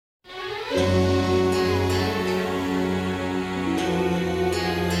Hi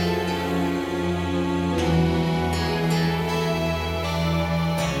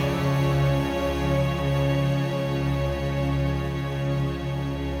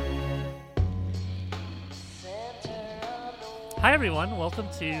everyone, welcome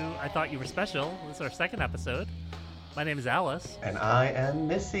to I Thought You Were Special. This is our second episode. My name is Alice. And I am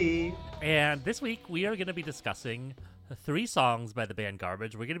Missy. And this week we are going to be discussing 3 songs by the band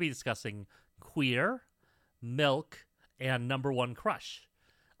Garbage. We're going to be discussing Queer, Milk, and Number One Crush.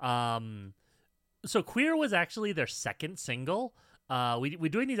 So Queer was actually their second single. We're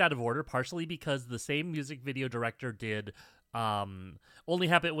doing these out of order, partially because the same music video director did Only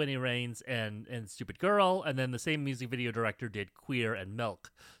Happen When It Rains and Stupid Girl, and then the same music video director did Queer and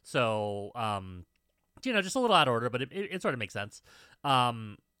Milk. So, just a little out of order, but it sort of makes sense.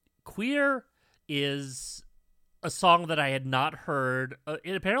 Queer is a song that I had not heard.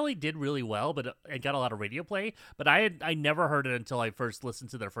 It apparently did really well, but it got a lot of radio play, but I never heard it until I first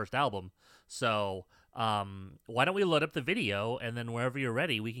listened to their first album. So, why don't we load up the video, and then wherever you're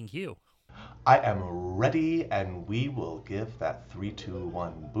ready, we can cue. I am ready, and we will give that 3, 2,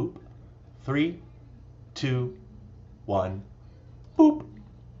 1 boop. 3, 2, 1 boop.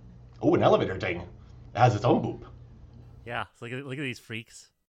 Oh, an elevator ding. It has its own boop. Yeah, so look at these freaks.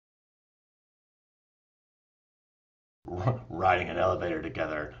 Riding an elevator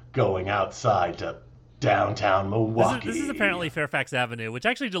together, going outside to downtown Milwaukee. This is apparently Fairfax Avenue, which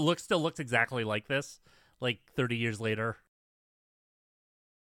actually still looks exactly like this, like 30 years later.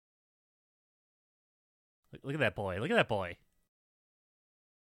 Look at that boy. Look at that boy.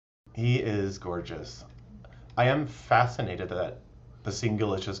 He is gorgeous. I am fascinated that the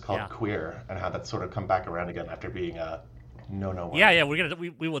single is just called Queer, and how that's sort of come back around again after being a no one. Yeah,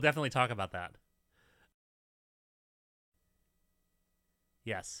 we will definitely talk about that.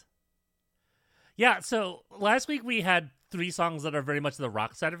 Yes. Yeah, so last week we had 3 songs that are very much the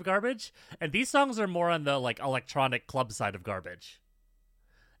rock side of Garbage, and these songs are more on the like electronic club side of Garbage.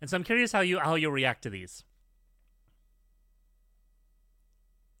 And so I'm curious how you react to these.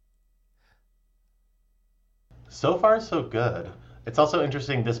 So far, so good. It's also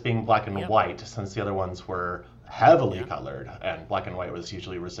interesting this being black and white, since the other ones were heavily colored, and black and white was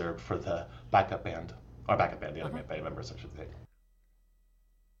usually reserved for the backup band, the other band members, I should say.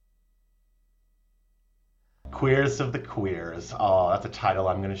 Queers of the Queers. Oh, that's a title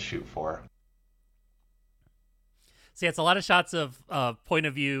I'm going to shoot for. See, it's a lot of shots of point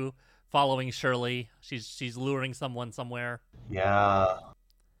of view following Shirley. She's luring someone somewhere. Yeah.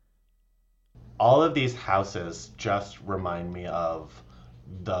 All of these houses just remind me of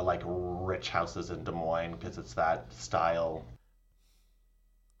the like rich houses in Des Moines, because it's that style.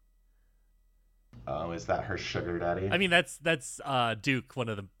 Oh, is that her sugar daddy? I mean, that's Duke, one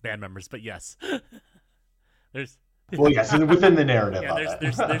of the band members, but yes. There's well, yes, within the narrative. Yeah,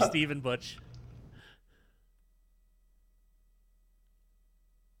 there's Steve and Butch.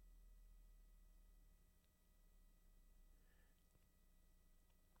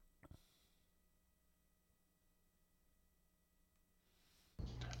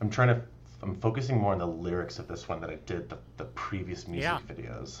 I'm focusing more on the lyrics of this one than I did the previous music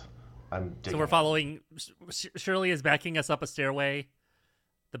videos. So we're following. Shirley is backing us up a stairway.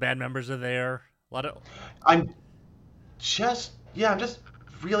 The band members are there. I'm just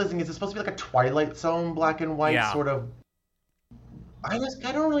realizing, is it supposed to be like a Twilight Zone black and white sort of? I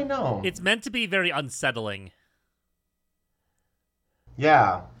don't really know. It's meant to be very unsettling.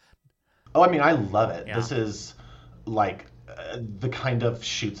 Yeah. Oh, I mean, I love it. Yeah. This is like the kind of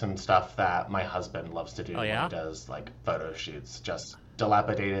shoots and stuff that my husband loves to do when he does like photo shoots. Just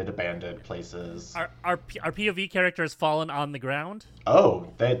dilapidated, abandoned places. Our POV character has fallen on the ground?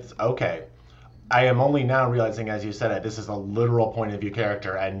 Oh, that's okay. I am only now realizing, as you said it, this is a literal point of view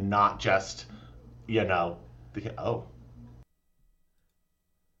character and not just, oh.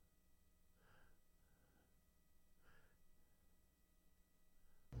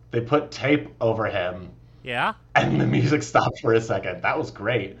 They put tape over him. Yeah? And the music stopped for a second. That was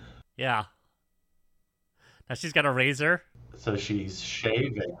great. Yeah. Now she's got a razor. So she's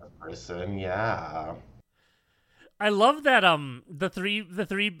shaving a person, yeah. I love that the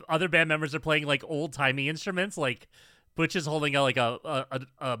three other band members are playing like old timey instruments. Like Butch is holding a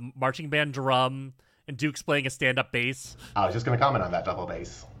marching band drum, and Duke's playing a stand up bass. I was just gonna comment on that double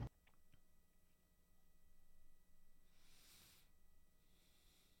bass.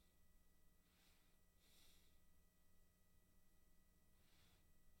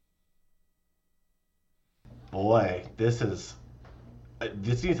 Boy, this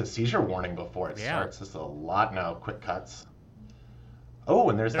needs a seizure warning before it starts. This is a lot now. Quick cuts. Oh,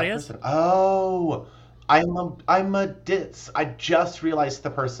 and there's There he that is. person. Oh, I'm a ditz. I just realized the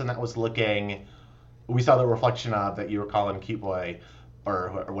person that was looking. We saw the reflection of that you were calling cute boy, or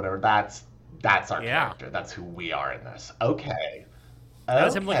whatever. That's our Yeah. character. That's who we are in this. Okay. That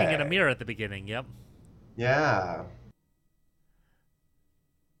was him looking in a Okay. mirror at the beginning. Yep. Yeah.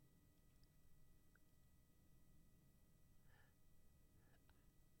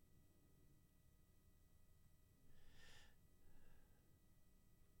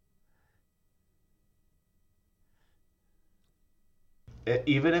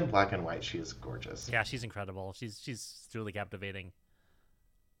 Even in black and white, she is gorgeous. Yeah, she's incredible. She's truly captivating.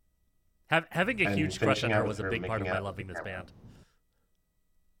 Having a And huge crush on finishing her out with was a her big part making of my out with the loving this camera. band.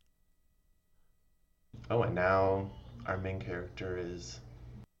 Oh, and now our main character is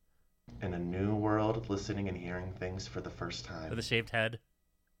in a new world, listening and hearing things for the first With a time. shaved head.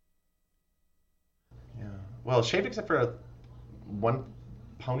 Yeah. Well, shaved except for one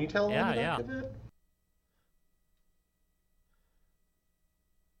ponytail on Yeah, the back yeah. of it.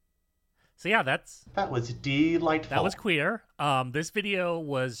 So yeah, That was that was delightful. Queer. This video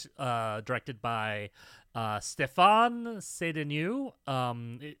was directed by Stéphane Sédenu,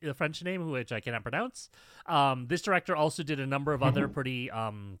 a French name which I cannot pronounce. This director also did a number of other pretty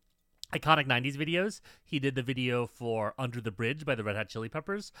iconic 90s videos. He did the video for Under the Bridge by the Red Hot Chili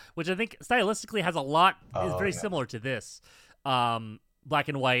Peppers, which I think stylistically has a lot, is Oh very yes. similar to this. Black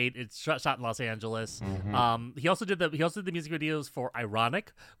and white. It's shot in Los Angeles. Hmm. He also did the music videos for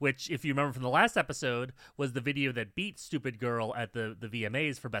Ironic, which, if you remember from the last episode, was the video that beat Stupid Girl at the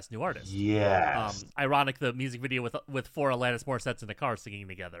VMAs for Best New Artist. Yes. Ironic, the music video with four Alanis Morissettes in the car singing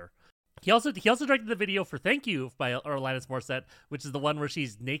together. He also directed the video for "Thank You" by Alanis Morissette, which is the one where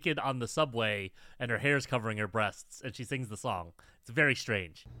she's naked on the subway and her hair's covering her breasts, and she sings the song. It's very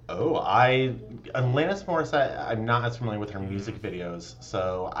strange. Oh, Alanis Morissette. I'm not as familiar with her Mm. music videos,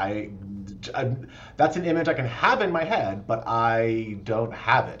 so I that's an image I can have in my head, but I don't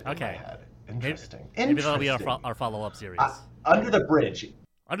have it in my Okay, head. maybe, Interesting. maybe that'll be Interesting. our follow up Uh, series. Under the Bridge.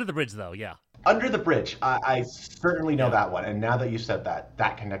 Under the Bridge, though, yeah, Under the Bridge. I certainly know yeah, that one, and now that you said that,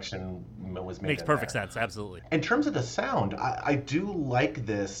 that connection was made makes in perfect there. sense. Absolutely. In terms of the sound, I do like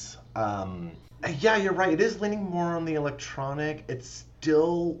this. Yeah, you're right. It is leaning more on the electronic. It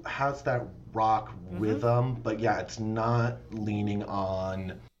still has that rock Hmm. rhythm, but yeah, it's not leaning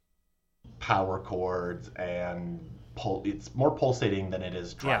on power chords and it's more pulsating than it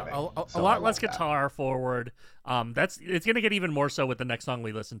is Yeah, driving. a So I lot less like that. guitar forward. It's gonna get even more so with the next song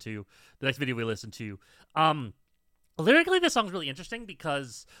we listen to, the next video we listen to. Um, Lyrically, this song's really interesting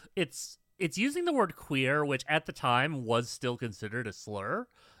because it's using the word queer, which at the time was still considered a slur.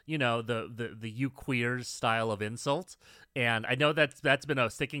 You know, the you queers style of insult, and I know that's been a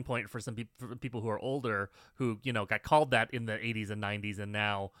sticking point for for people who are older who got called that in the 80s and 90s, and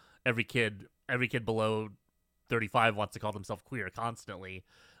now every kid below 35 wants to call themselves queer constantly.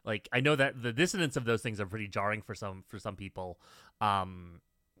 Like, I know that the dissonance of those things are pretty jarring for some people. Um,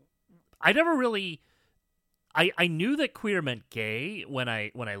 I never really I knew that queer meant gay when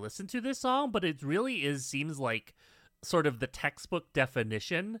I listened to this song, but it really seems like sort of the textbook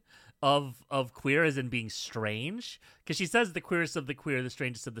definition of queer as in being strange, because she says the queerest of the queer, the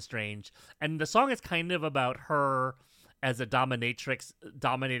strangest of the strange, and the song is kind of about her as a dominatrix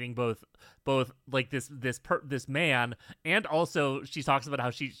dominating both like this man, and also she talks about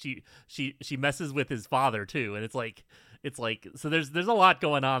how she messes with his father too, and it's like so there's a lot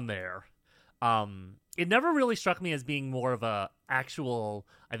going on there. It never really struck me as being more of a actual,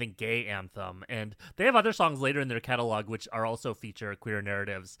 I think, gay anthem. And they have other songs later in their catalog which are also feature queer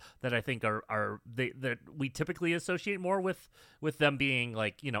narratives that I think that we typically associate more with them being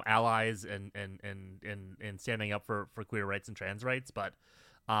like, allies and standing up for queer rights and trans rights. But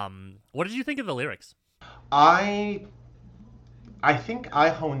what did you think of the lyrics? I I think I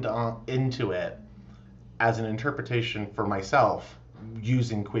honed into it as an interpretation for myself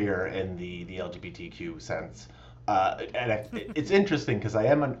using queer in the LGBTQ sense. It's interesting because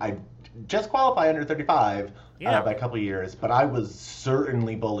I just qualify under 35 Yeah. by a couple of years, but I was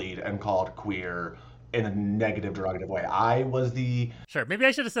certainly bullied and called queer in a negative, derogative way. I was the Sure. Maybe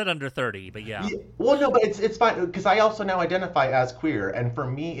I should have said under 30, but yeah. yeah, well, no, but it's fine because I also now identify as queer, and for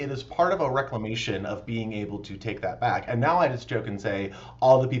me, it is part of a reclamation of being able to take that back. And now I just joke and say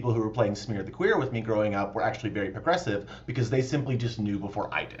all the people who were playing Smear the Queer with me growing up were actually very progressive because they simply just knew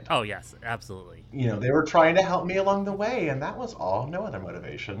before I did. Oh, yes, absolutely. You know, they were trying to help me along the way, and that was all. No other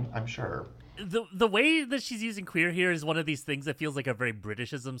motivation, I'm sure. the way that she's using queer here is one of these things that feels like a very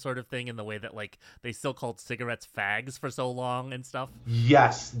Britishism sort of thing, in the way that like they still called cigarettes fags for so long and stuff.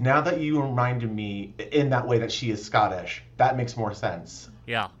 Yes, now that you reminded me in that way that she is Scottish, that makes more sense.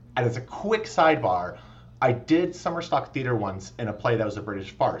 Yeah. And as a quick sidebar, I did summer stock theater once in a play that was a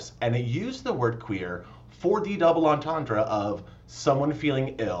British farce, and it used the word queer for the double entendre of someone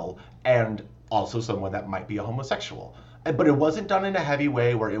feeling ill and also someone that might be a homosexual. But it wasn't done in a heavy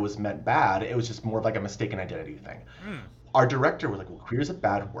way where it was meant bad. It was just more of like a mistaken identity thing. Our director was like, well, queer is a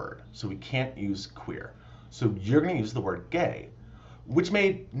bad word, so we can't use queer. So you're going to use the word gay, which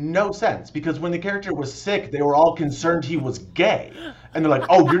made no sense because when the character was sick, they were all concerned he was gay. And they're like,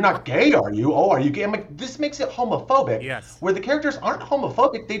 oh, you're not gay, are you? Oh, are you gay? I'm like, this makes it homophobic. Yes. Where the characters aren't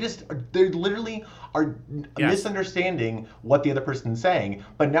homophobic. They literally are misunderstanding what the other person's saying.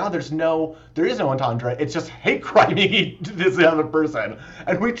 But now there is no entendre. It's just hate criming this other person.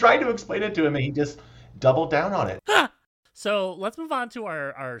 And we tried to explain it to him and he just doubled down on it. So let's move on to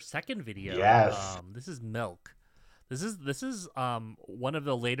our second video. Yes. This is Milk. This is one of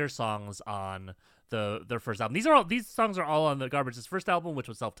the later songs on their first album. These songs are all on the Garbage's first album, which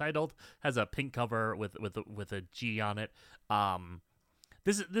was self-titled, has a pink cover with a G on it.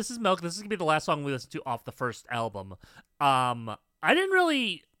 This is Milk. This is gonna be the last song we listen to off the first album. I didn't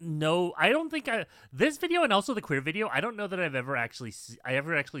really know. I don't think this video and also the queer video, I don't know that I've ever actually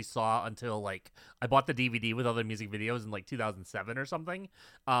saw until like I bought the DVD with other music videos in like 2007 or something.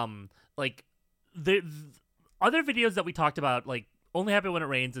 Like the other videos that we talked about, like Only Happy When It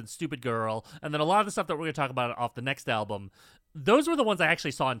Rains and Stupid Girl, and then a lot of the stuff that we're going to talk about off the next album, those were the ones I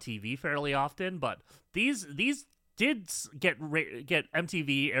actually saw on TV fairly often, but these did get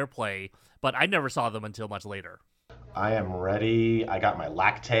MTV airplay, but I never saw them until much later. I am ready. I got my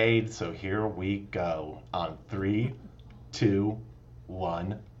Lactaid, so here we go. On 3, 2,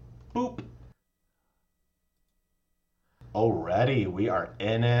 1, boop. Already, we are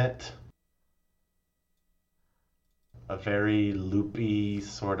in it. A very loopy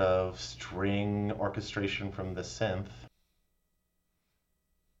sort of string orchestration from the synth.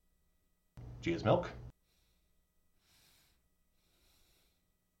 G is Milk.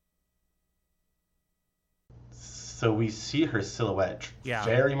 So we see her silhouette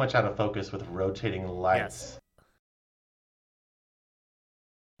very much out of focus with rotating lights. Yes.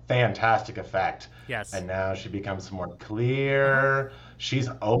 Fantastic effect. Yes. And now she becomes more clear. She's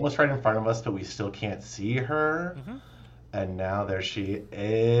almost right in front of us, but we still can't see her. Mm-hmm. And now there she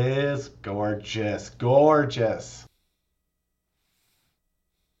is. Gorgeous. Gorgeous.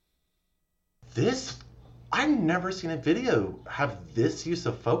 I've never seen a video have this use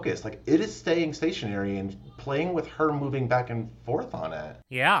of focus. Like, it is staying stationary and playing with her moving back and forth on it.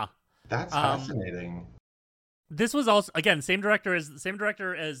 Yeah. That's fascinating. This was also, again, same director as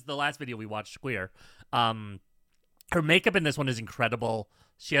the last video we watched, Queer. Her makeup in this one is incredible.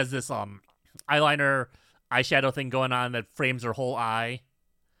 She has this eyeliner eyeshadow thing going on that frames her whole eye.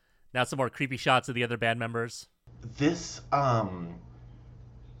 Now some more creepy shots of the other band members. This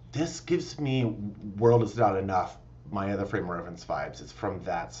gives me World Is Not Enough, my other frame reference vibes. It's from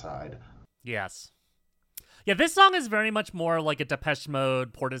that side. Yes. Yeah, this song is very much more like a Depeche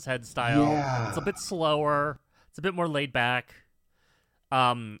Mode, Portishead style. Yeah. It's a bit slower. It's a bit more laid back.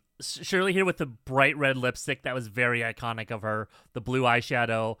 Shirley here with the bright red lipstick that was very iconic of her. The blue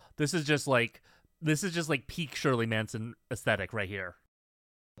eyeshadow. This is just like peak Shirley Manson aesthetic right here.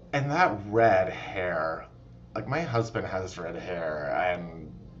 And that red hair. Like, my husband has red hair,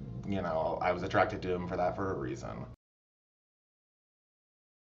 and, you know, I was attracted to him for that for a reason.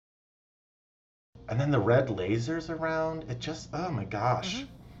 And then the red lasers around, it just, oh my gosh. Mm-hmm.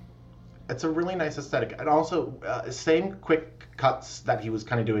 It's a really nice aesthetic. And also, same quick cuts that he was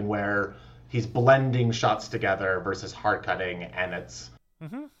kind of doing where he's blending shots together versus hard cutting, and it's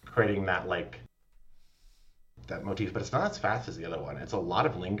creating that, like, that motif. But it's not as fast as the other one. It's a lot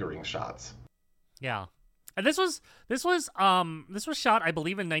of lingering shots. Yeah. And this was shot, I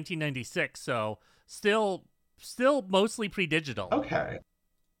believe, in 1996, so still mostly pre-digital. Okay.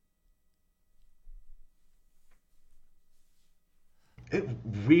 It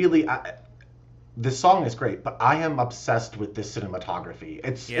really, the song is great, but I am obsessed with this cinematography.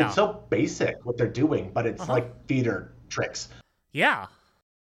 It's so basic what they're doing, but it's like theater tricks. Yeah.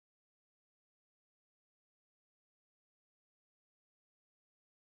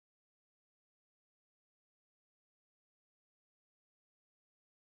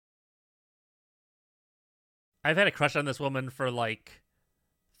 I've had a crush on this woman for like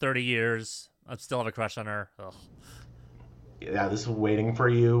 30 years. I still have a crush on her. Ugh. Yeah, this Waiting for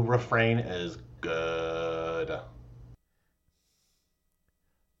You refrain is good.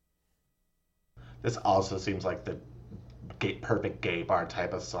 This also seems like the perfect gay bar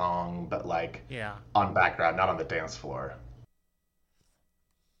type of song, but like Yeah. on background, not on the dance floor.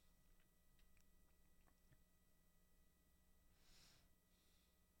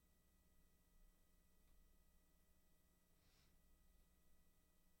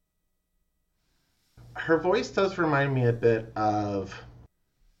 Her voice does remind me a bit of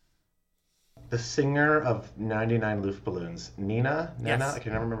the singer of 99 Luftballons, Nina, Yes. I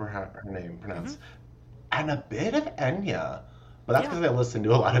can never remember how her name Hmm. pronounced, and a bit of Enya. But that's Yeah. because I listen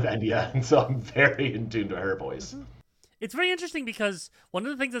to a lot of Enya, and so I'm very in tune to her voice. Hmm. It's very interesting because one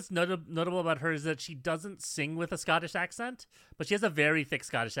of the things that's notable about her is that she doesn't sing with a Scottish accent, but she has a very thick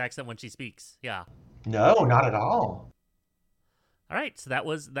Scottish accent when she speaks. Yeah. No, not at all. All right. So that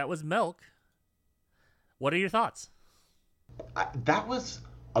was Milk. What are your thoughts? That was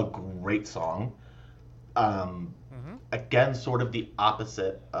a great song. Um, Mm-hmm. Again, sort of the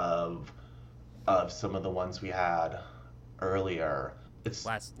opposite of some of the ones we had earlier. It's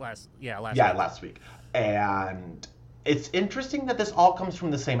Last Yeah, week. last week. And it's interesting that this all comes from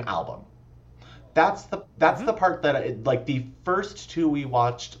the same album. That's Mm-hmm. the part that like the first two we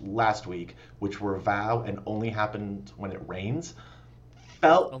watched last week, which were Vow and Only Happened When It Rains,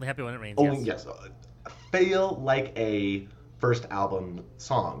 felt Only happy when it rains. only Yes. yes, feel like a first album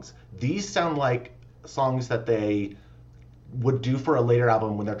songs. These sound like songs that they would do for a later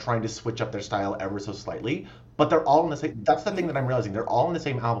album when they're trying to switch up their style ever so slightly. But they're all in the same. That's the thing Mm-hmm. that I'm realizing. They're all in the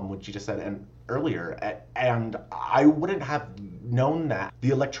same album, which you just said and earlier. And I wouldn't have known that. The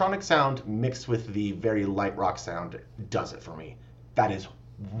electronic sound mixed with the very light rock sound does it for me. That is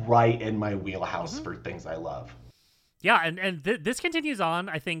right in my wheelhouse Mm-hmm. for things I love. Yeah, and this continues on.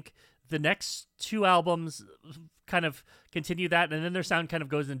 I think the next two albums kind of continue that, and then their sound kind of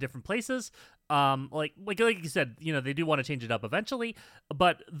goes in different places. Like you said, they do want to change it up eventually,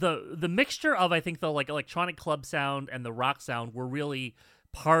 but the mixture of, I think, the like electronic club sound and the rock sound were really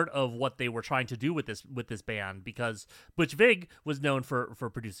part of what they were trying to do with this band, because Butch Vig was known for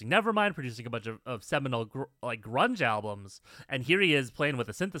producing Nevermind, producing a bunch of seminal like grunge albums, and here he is playing with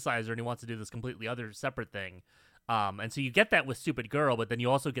a synthesizer, and he wants to do this completely other separate thing. And so you get that with Stupid Girl, but then you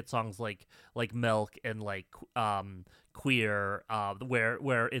also get songs like Milk and like Queer,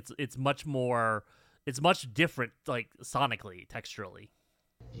 where it's much more, it's much different, like sonically, texturally.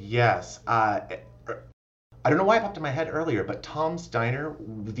 Yes. I don't know why it popped in my head earlier, but Tom's Diner,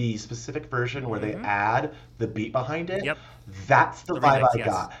 the specific version where they Mm-hmm. add the beat behind it, Yep. that's the The vibe remix, I yes.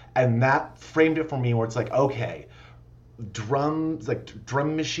 got. And that framed it for me where it's like, okay, drums, like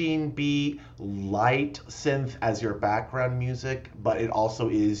drum machine beat, light synth as your background music, but it also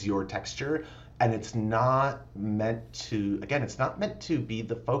is your texture. And it's not meant to, again, it's not meant to be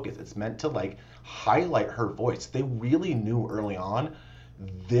the focus. It's meant to like highlight her voice. They really knew early on,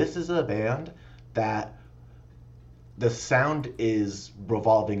 this is a band that the sound is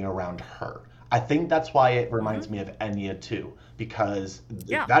revolving around her. I think that's why it reminds Mm-hmm. me of Enya too, because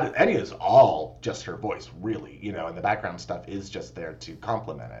Yeah. that Enya is all just her voice, really, and the background stuff is just there to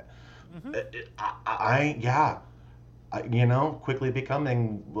complement it. Mm-hmm. Yeah, quickly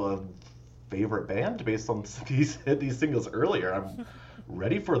becoming a favorite band based on these singles earlier. I'm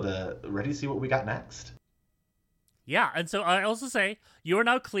ready to see what we got next. Yeah, and so I also say you are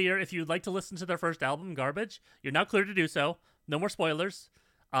now clear if you'd like to listen to their first album, Garbage. You're now clear to do so. No more spoilers.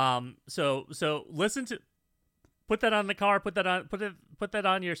 So listen to, put that on the car, put that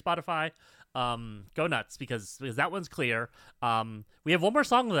on your Spotify. Go nuts because that one's clear. We have one more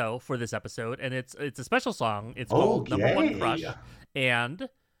song though for this episode, and it's a special song. It's called Number One Okay. Crush, and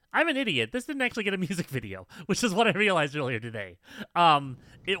I'm an idiot. This didn't actually get a music video, which is what I realized earlier today.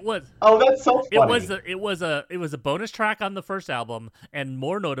 It was Oh, that's so it funny. was a bonus track on the first album, and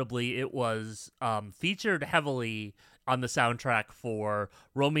more notably, it was featured heavily on the soundtrack for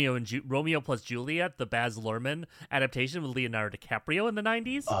Romeo plus Juliet, the Baz Luhrmann adaptation with Leonardo DiCaprio in the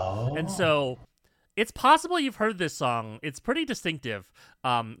 90s. Oh. And so it's possible you've heard this song. It's pretty distinctive.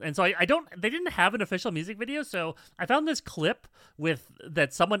 And so they didn't have an official music video, so I found this clip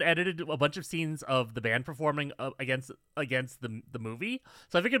that someone edited a bunch of scenes of the band performing against the movie.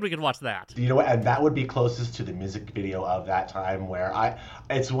 So I figured we could watch that. You know what? And that would be closest to the music video of that time where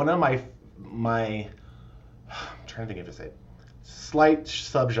it's one of my I'm trying to think of it. Slight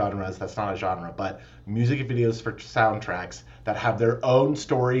subgenres, that's not a genre, but music videos for soundtracks that have their own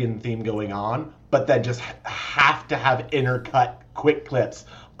story and theme going on, but then just have to have intercut quick clips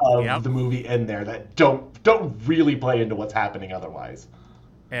of Yep. the movie in there that don't really play into what's happening otherwise.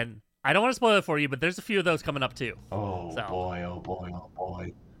 And I don't want to spoil it for you, but there's a few of those coming up too. Oh So- boy, oh boy, oh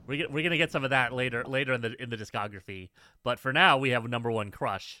boy. We're gonna get some of that later in the discography. But for now, we have Number One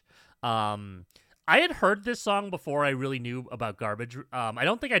Crush. I had heard this song before I really knew about Garbage. I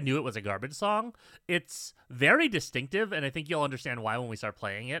don't think I knew it was a Garbage song. It's very distinctive, and I think you'll understand why when we start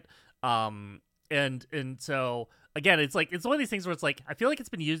playing it. And so again, it's like it's one of these things where it's like I feel like it's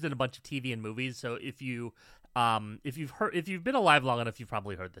been used in a bunch of TV and movies. So if you've been alive long enough, you've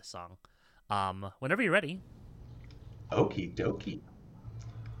probably heard this song. Whenever you're ready. Okie dokie.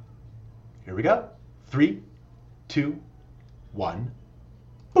 Here we go. 3, 2, 1.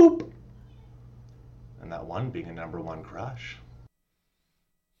 Boop. And that one being a #1 crush.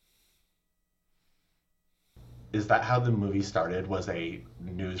 Is that how the movie started? Was a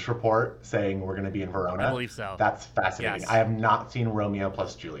news report saying we're going to be in Verona? I believe so. That's fascinating. Yes. I have not seen Romeo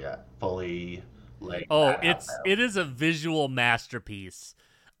plus Juliet fully. It is a visual masterpiece.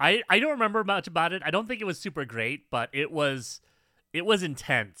 I don't remember much about it. I don't think it was super great, but it was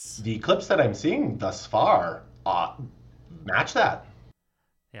intense. The clips that I'm seeing thus far match that.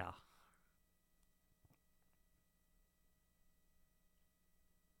 Yeah.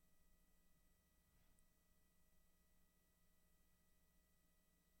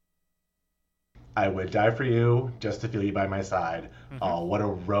 I would die for you just to feel you by my side. Mm-hmm. Oh, what a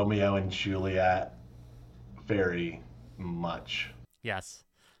Romeo and Juliet. Very much. Yes.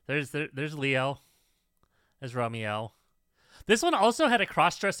 There's Leo. There's Romeo. This one also had a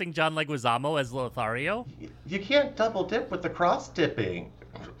cross-dressing John Leguizamo as Lothario. You can't double dip with the cross-dipping.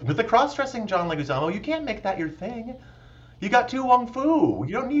 With the cross-dressing John Leguizamo, you can't make that your thing. You got Tu Wong Fu.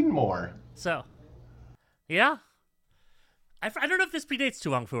 You don't need more. So, yeah. I don't know if this predates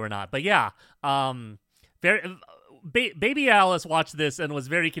Tu Wong Fu or not, but yeah. Baby Alice watched this and was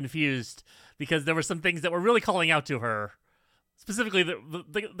very confused because there were some things that were really calling out to her, specifically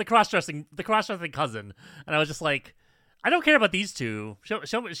the cross-dressing cousin, and I was just like, I don't care about these two. Show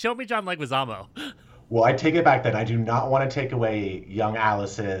me John Leguizamo. Well, I take it back then. I do not want to take away young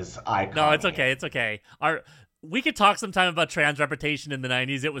Alice's icon. No, it's okay. It's okay. We could talk sometime about trans reputation in the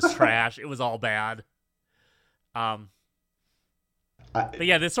 90s. It was trash. It was all bad. But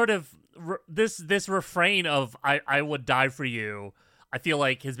yeah, this sort of this refrain of I would die for you, I feel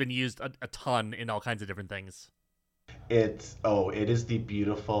like has been used a ton in all kinds of different things. It is the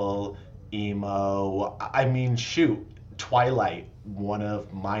beautiful emo. I mean, shoot, Twilight, one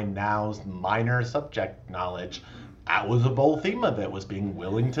of my now's minor subject knowledge. That was a bold theme of it, was being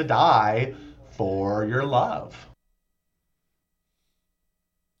willing to die for your love.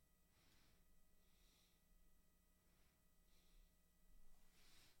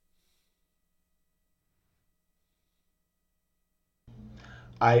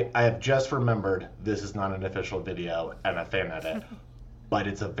 I have just remembered this is not an official video and a fan edit, but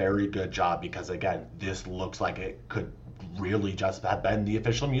it's a very good job because, again, this looks like it could really just have been the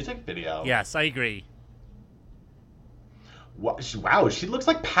official music video. Yes, I agree. Wow, she looks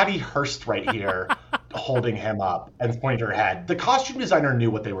like Patty Hearst right here, holding him up and pointing her head. The costume designer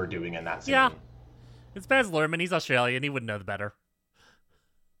knew what they were doing in that scene. Yeah, it's Baz Luhrmann. He's Australian. He would know better.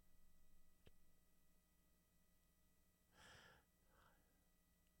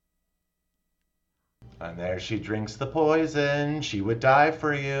 And there she drinks the poison. She would die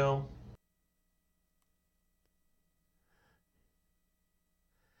for you.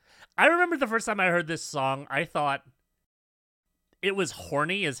 I remember the first time I heard this song, I thought it was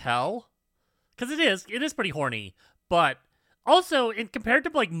horny as hell. Because it is pretty horny. But also, compared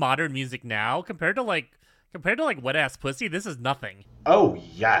to like modern music now, compared to like Wet Ass Pussy, this is nothing. Oh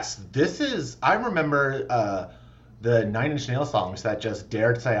yes, this is. I remember the Nine Inch Nails songs that just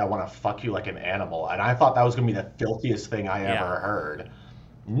dared say I want to fuck you like an animal, and I thought that was gonna be the filthiest thing I ever heard.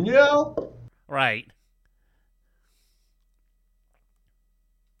 Nope. Right.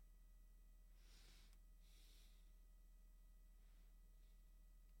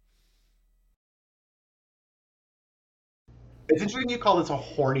 It's interesting you call this a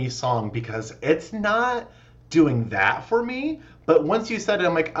horny song because it's not doing that for me. But once you said it,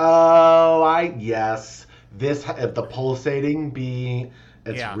 I'm like, oh, yes, this the pulsating beat.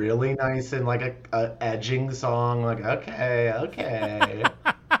 It's really nice and like a edging song. Like, okay.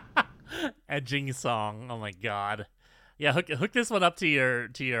 Edging song. Oh my god. Yeah, hook this one up to your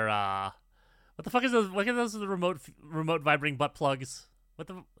what the fuck is those? What are those remote vibrating butt plugs? What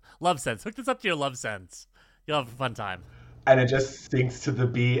the Love Sense? Hook this up to your Love Sense. You'll have a fun time. And it just syncs to the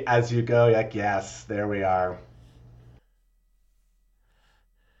beat as you go. Like, yes, there we are.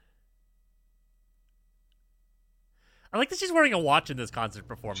 I like that she's wearing a watch in this concert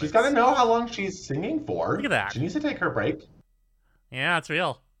performance. She's got to know how long she's singing for. Look at that. She needs to take her break. Yeah, it's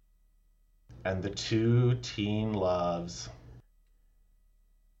real. And the two teen loves.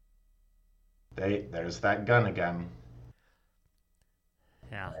 There's that gun again.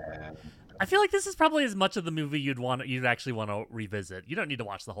 Yeah. I feel like this is probably as much of the movie you'd actually want to revisit. You don't need to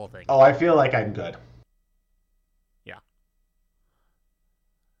watch the whole thing. Oh, I feel like I'm good. Yeah.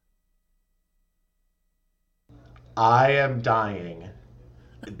 I am dying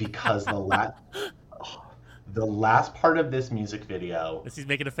because the last part of this music video, He's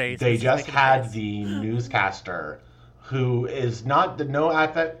making a face. they just had the newscaster who is not the no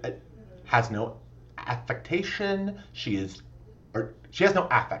affect has no affectation. She has no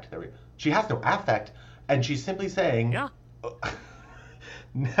affect. There we go. She has no affect, and she's simply saying, Yeah.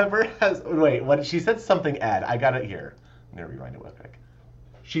 Never has. Wait, what? She said something, Ed. I got it here. I'm going to rewind it real quick.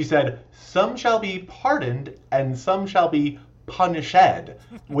 She said, some shall be pardoned, and some shall be punished,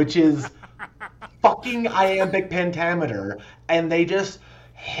 which is fucking iambic pentameter. And they just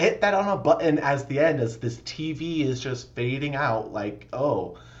hit that on a button as the end, as this TV is just fading out. Like,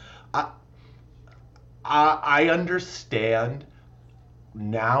 oh. I understand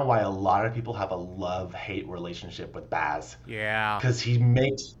now why a lot of people have a love-hate relationship with Baz. Yeah. Because he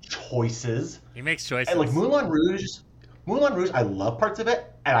makes choices. He makes choices. And like Moulin Rouge, I love parts of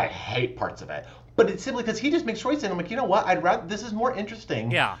it and I hate parts of it. But it's simply because he just makes choices, and I'm like, you know what? This is more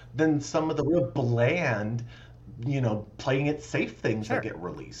interesting than some of the real bland, playing it safe things that get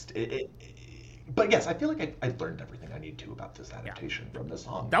released. But yes, I feel like I learned everything I need to about this adaptation from this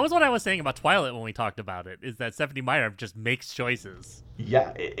song. That was what I was saying about Twilight when we talked about it, is that Stephenie Meyer just makes choices.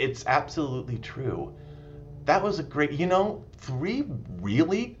 Yeah, it's absolutely true. That was a great, 3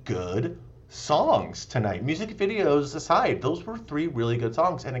 really good songs tonight. Music videos aside, those were 3 really good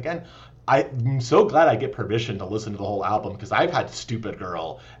songs. And again, I'm so glad I get permission to listen to the whole album, because I've had Stupid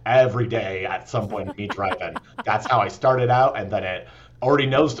Girl every day at some point in me driving. That's how I started out, and then it already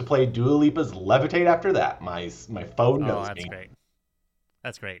knows to play Dua Lipa's Levitate after that. My phone knows me.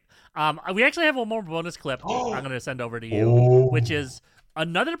 That's great. We actually have one more bonus clip I'm going to send over to you, which is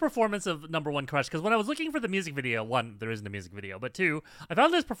another performance of Number One Crush. Because when I was looking for the music video, 1, there isn't a music video, but 2, I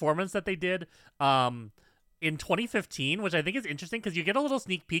found this performance that they did in 2015, which I think is interesting because you get a little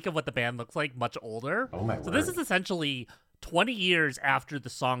sneak peek of what the band looks like much older. Oh my word. So this is essentially 20 years after the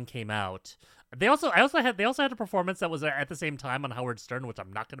song came out. They also had a performance that was at the same time on Howard Stern, which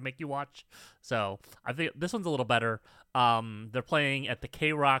I'm not going to make you watch. So I think this one's a little better. They're playing at the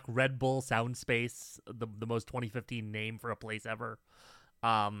K-Rock Red Bull Sound Space, the most 2015 name for a place ever.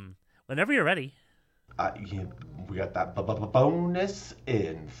 Whenever you're ready. We got that bonus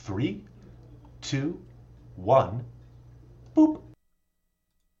in 3, 2, 1. Boop.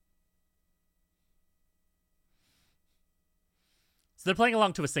 So they're playing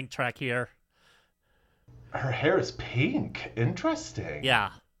along to a sync track here. Her hair is pink. Interesting.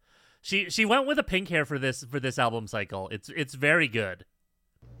 Yeah. She went with a pink hair for this album cycle. It's very good.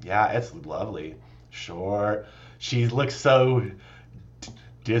 Yeah, it's lovely. Sure. She looks so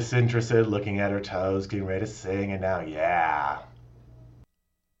disinterested, looking at her toes, getting ready to sing, and now, yeah.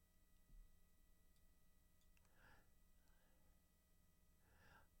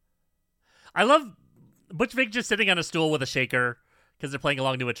 I love Butch Vig just sitting on a stool with a shaker because they're playing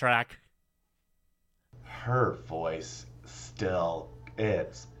along to a track. Her voice still,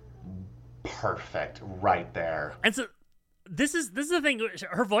 it's perfect right there. And so this is the thing.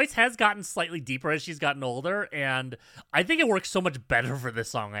 Her voice has gotten slightly deeper as she's gotten older, and I think it works so much better for this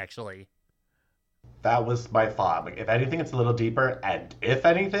song, actually. That was my thought. Like, if anything, it's a little deeper, and if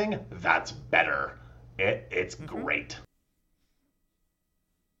anything, that's better. It's great.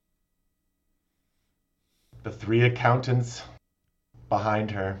 The 3 accountants behind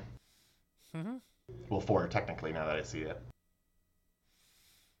her. Mm-hmm. Well, 4 technically, now that I see it.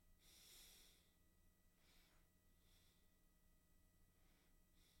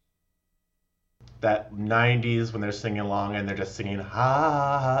 That 90s when they're singing along and they're just singing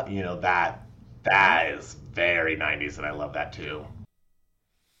ha, that is very 90s, and I love that too.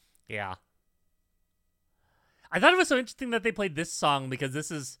 Yeah. I thought it was so interesting that they played this song because this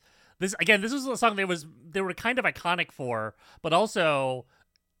was a song they were kind of iconic for, but also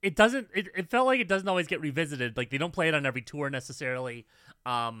it felt like it doesn't always get revisited. Like, they don't play it on every tour necessarily.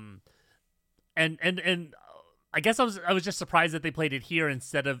 And I guess I was just surprised that they played it here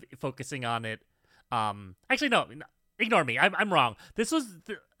instead of focusing on it. Actually, no, ignore me. I'm wrong. This was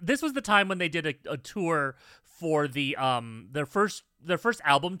the time when they did a tour for their first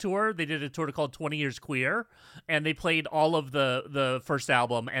album tour. They did a tour called 20 Years Queer, and they played all of the first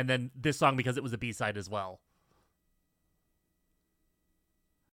album and then this song because it was a B-side as well.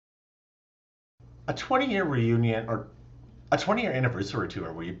 A 20-year reunion or a 20-year anniversary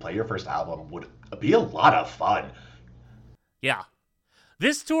tour where you play your first album would be a lot of fun. Yeah.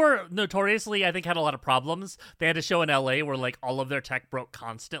 This tour notoriously, I think, had a lot of problems. They had a show in LA where like all of their tech broke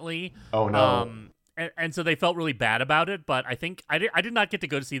constantly. Oh no. And so they felt really bad about it. But I think I did not get to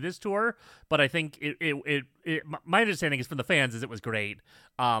go to see this tour. But I think my understanding is from the fans is it was great.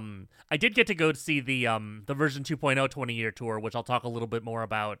 I did get to go to see the version 2.0 20-year tour, which I'll talk a little bit more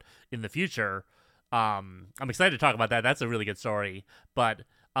about in the future. I'm excited to talk about that. That's a really good story. But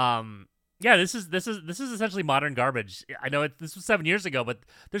yeah, this is essentially modern Garbage. I know this was 7 years ago, but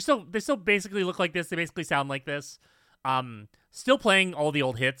they still basically look like this. They basically sound like this. Still playing all the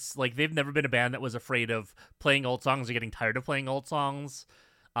old hits. Like they've never been a band that was afraid of playing old songs or getting tired of playing old songs.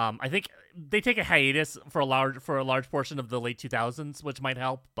 I think they take a hiatus for a large portion of the late 2000s, which might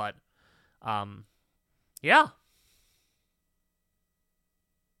help. But yeah.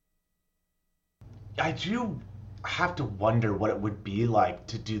 I do have to wonder what it would be like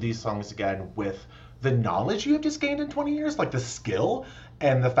to do these songs again with the knowledge you have just gained in 20 years, like the skill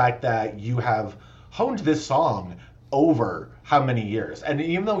and the fact that you have honed this song over how many years. And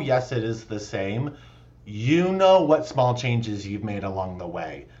even though, yes, it is the same, you know what small changes you've made along the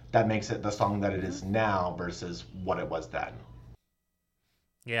way that makes it the song that it is now versus what it was then.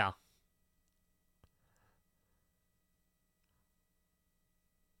 Yeah.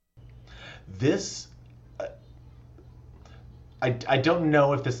 This I don't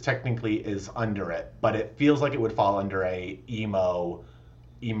know if this technically is under it, but it feels like it would fall under a emo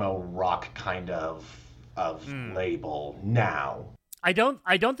rock kind of label now. I don't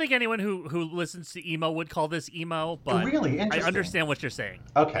think anyone who listens to emo would call this emo, but really I interesting. understand what you're saying.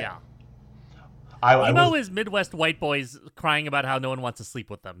 Okay. Yeah. Emo is Midwest white boys crying about how no one wants to sleep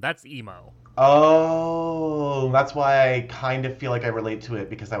with them. That's emo. Oh, that's why I kind of feel like I relate to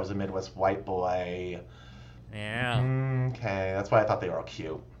it because I was a Midwest white boy. Yeah. Okay, that's why I thought they were all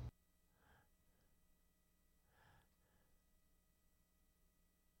cute.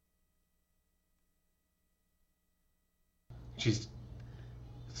 She's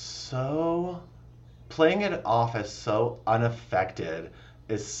so playing it off as so unaffected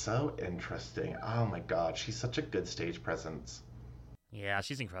is so interesting. Oh my god, she's such a good stage presence. Yeah,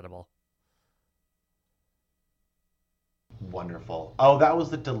 she's incredible. Wonderful. Oh, that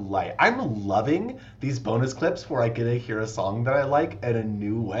was a delight. I'm loving these bonus clips where I get to hear a song that I like in a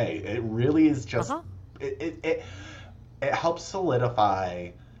new way. It really is just it helps solidify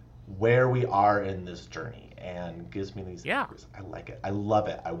where we are in this journey and gives me these answers. I like it. I love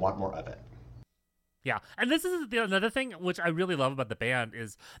it. I want more of it. Yeah, and this is another thing which I really love about the band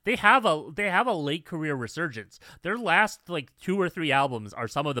is they have a late career resurgence. Their last like 2 or 3 albums are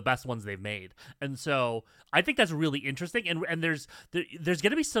some of the best ones they've made, and so I think that's really interesting. And there's going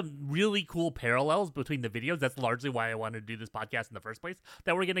to be some really cool parallels between the videos. That's largely why I wanted to do this podcast in the first place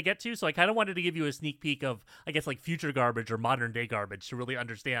that we're going to get to. So I kind of wanted to give you a sneak peek of, I guess, like future Garbage or modern day Garbage to really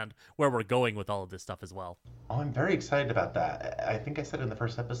understand where we're going with all of this stuff as well. Oh, I'm very excited about that. I think I said it in the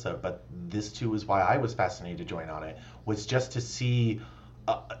first episode, but this too is why I was fascinated to join on it, was just to see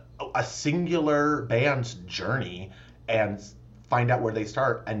a singular band's journey and find out where they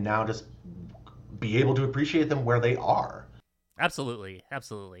start and now just be able to appreciate them where they are. Absolutely.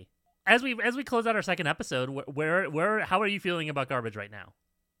 As we close out our second episode, how are you feeling about Garbage right now?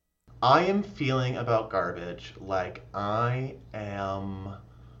 I am feeling about Garbage like I am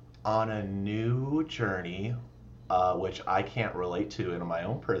on a new journey, which I can't relate to in my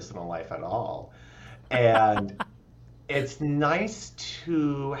own personal life at all. And it's nice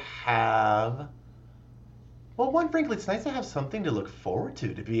to have, well, one, frankly, it's nice to have something to look forward to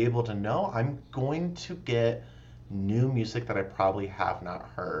be able to know I'm going to get new music that I probably have not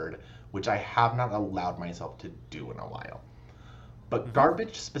heard, which I have not allowed myself to do in a while. But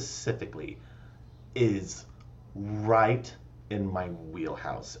Garbage specifically is right in my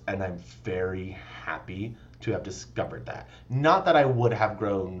wheelhouse, and I'm very happy to have discovered that. Not that I would have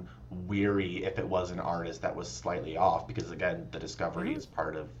grown weary if it was an artist that was slightly off, because again, the discovery is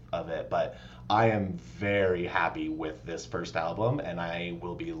part of it, but I am very happy with this first album, and I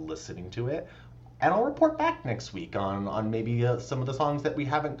will be listening to it, and I'll report back next week on maybe some of the songs that we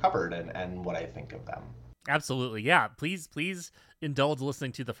haven't covered and what I think of them. Absolutely. Yeah. Please indulge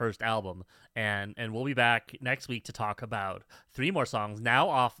listening to the first album, and we'll be back next week to talk about 3 more songs now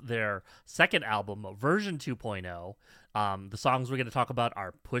off their second album, version 2.0. The songs we're going to talk about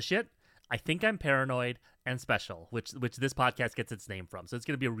are Push It, I Think I'm Paranoid, and Special, which this podcast gets its name from. So it's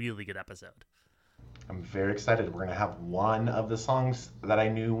going to be a really good episode. I'm very excited. We're going to have one of the songs that I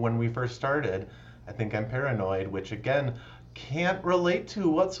knew when we first started, I Think I'm Paranoid, which again, can't relate to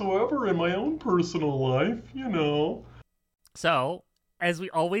whatsoever in my own personal life, you know. So, as we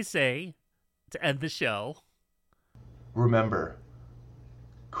always say to end the show, remember,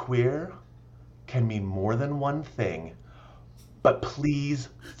 Queer can mean more than one thing, but please,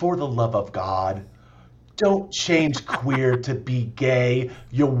 for the love of God, don't change queer to be gay,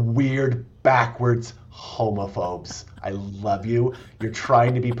 you weird, backwards homophobes. I love you. You're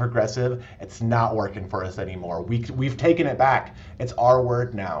trying to be progressive. It's not working for us anymore. We've taken it back. It's our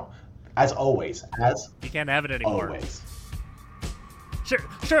word now. As always. You can't have it anymore. Always.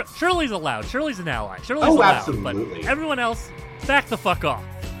 Sure, Shirley's allowed. Shirley's an ally. Shirley's allowed. Absolutely. But everyone else, back the fuck off.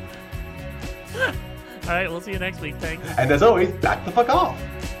 All right, we'll see you next week. Thanks. And as always, back the fuck off.